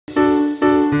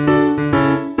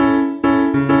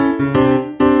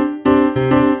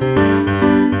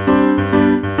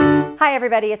Hi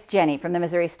everybody, it's Jenny from the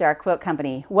Missouri Star Quilt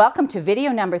Company. Welcome to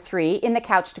video number 3 in the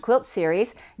Couch to Quilt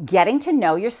series, Getting to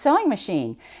Know Your Sewing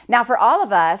Machine. Now for all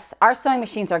of us, our sewing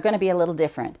machines are going to be a little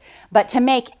different, but to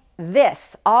make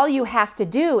this, all you have to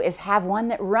do is have one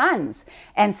that runs.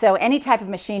 And so any type of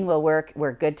machine will work,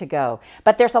 we're good to go.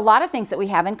 But there's a lot of things that we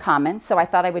have in common, so I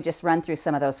thought I would just run through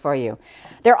some of those for you.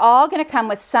 They're all going to come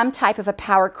with some type of a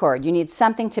power cord. You need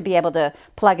something to be able to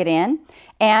plug it in,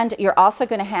 and you're also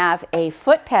going to have a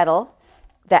foot pedal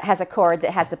that has a cord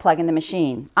that has to plug in the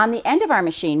machine. On the end of our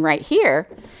machine right here,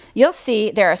 you'll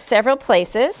see there are several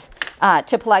places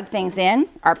to plug things in.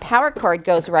 Our power cord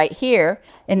goes right here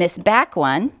in this back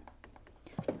one.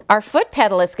 Our foot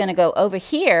pedal is going to go over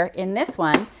here in this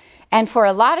one, and for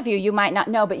a lot of you, you might not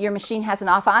know, but your machine has an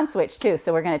off-on switch too,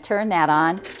 so we're going to turn that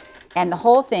on, and the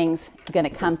whole thing's going to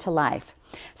come to life.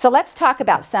 So let's talk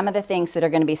about some of the things that are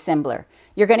going to be similar.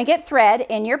 You're going to get thread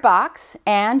in your box,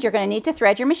 and you're going to need to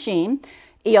thread your machine.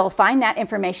 You'll find that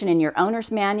information in your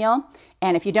owner's manual,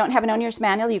 and if you don't have an owner's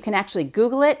manual, you can actually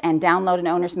Google it and download an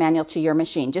owner's manual to your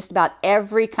machine. Just about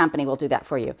every company will do that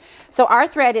for you. So our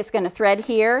thread is going to thread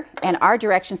here, and our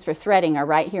directions for threading are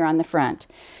right here on the front.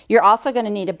 You're also going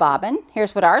to need a bobbin.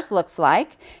 Here's what ours looks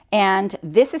like, and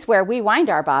this is where we wind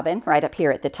our bobbin, right up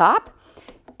here at the top.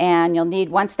 And you'll need,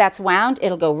 once that's wound,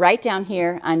 it'll go right down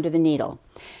here under the needle.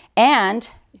 And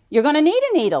you're going to need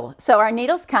a needle. So our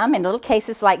needles come in little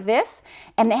cases like this,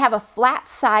 and they have a flat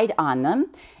side on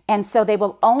them. And so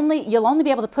you'll only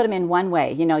be able to put them in one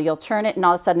way. You know, you'll turn it and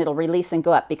all of a sudden it'll release and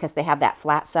go up because they have that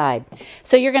flat side.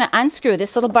 So you're going to unscrew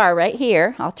this little bar right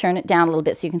here. I'll turn it down a little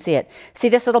bit so you can see it. See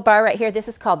this little bar right here? This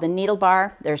is called the needle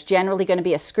bar. There's generally going to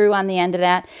be a screw on the end of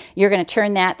that. You're going to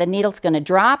turn that, the needle's going to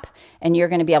drop, and you're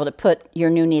going to be able to put your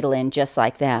new needle in just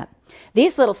like that.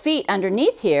 These little feet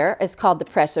underneath here is called the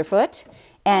presser foot,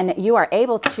 and you are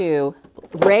able to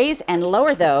raise and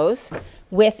lower those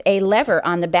with a lever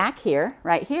on the back here,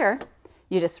 right here.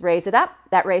 You just raise it up,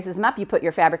 that raises them up, you put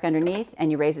your fabric underneath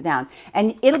and you raise it down.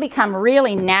 And it'll become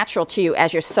really natural to you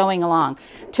as you're sewing along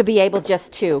to be able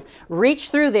just to reach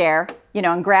through there, you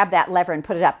know, and grab that lever and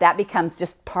put it up. That becomes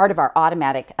just part of our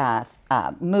automatic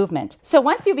movement. So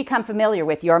once you become familiar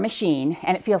with your machine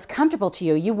and it feels comfortable to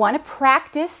you, you want to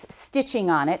practice stitching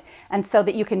on it, and so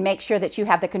that you can make sure that you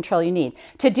have the control you need.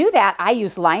 To do that, I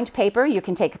use lined paper. You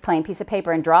can take a plain piece of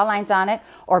paper and draw lines on it,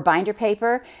 or binder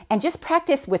paper, and just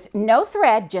practice with no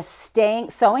thread, just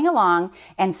sewing along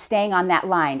and staying on that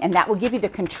line, and that will give you the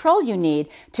control you need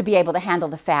to be able to handle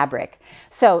the fabric.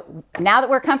 So now that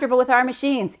we're comfortable with our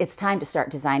machines, it's time to start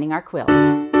designing our quilt.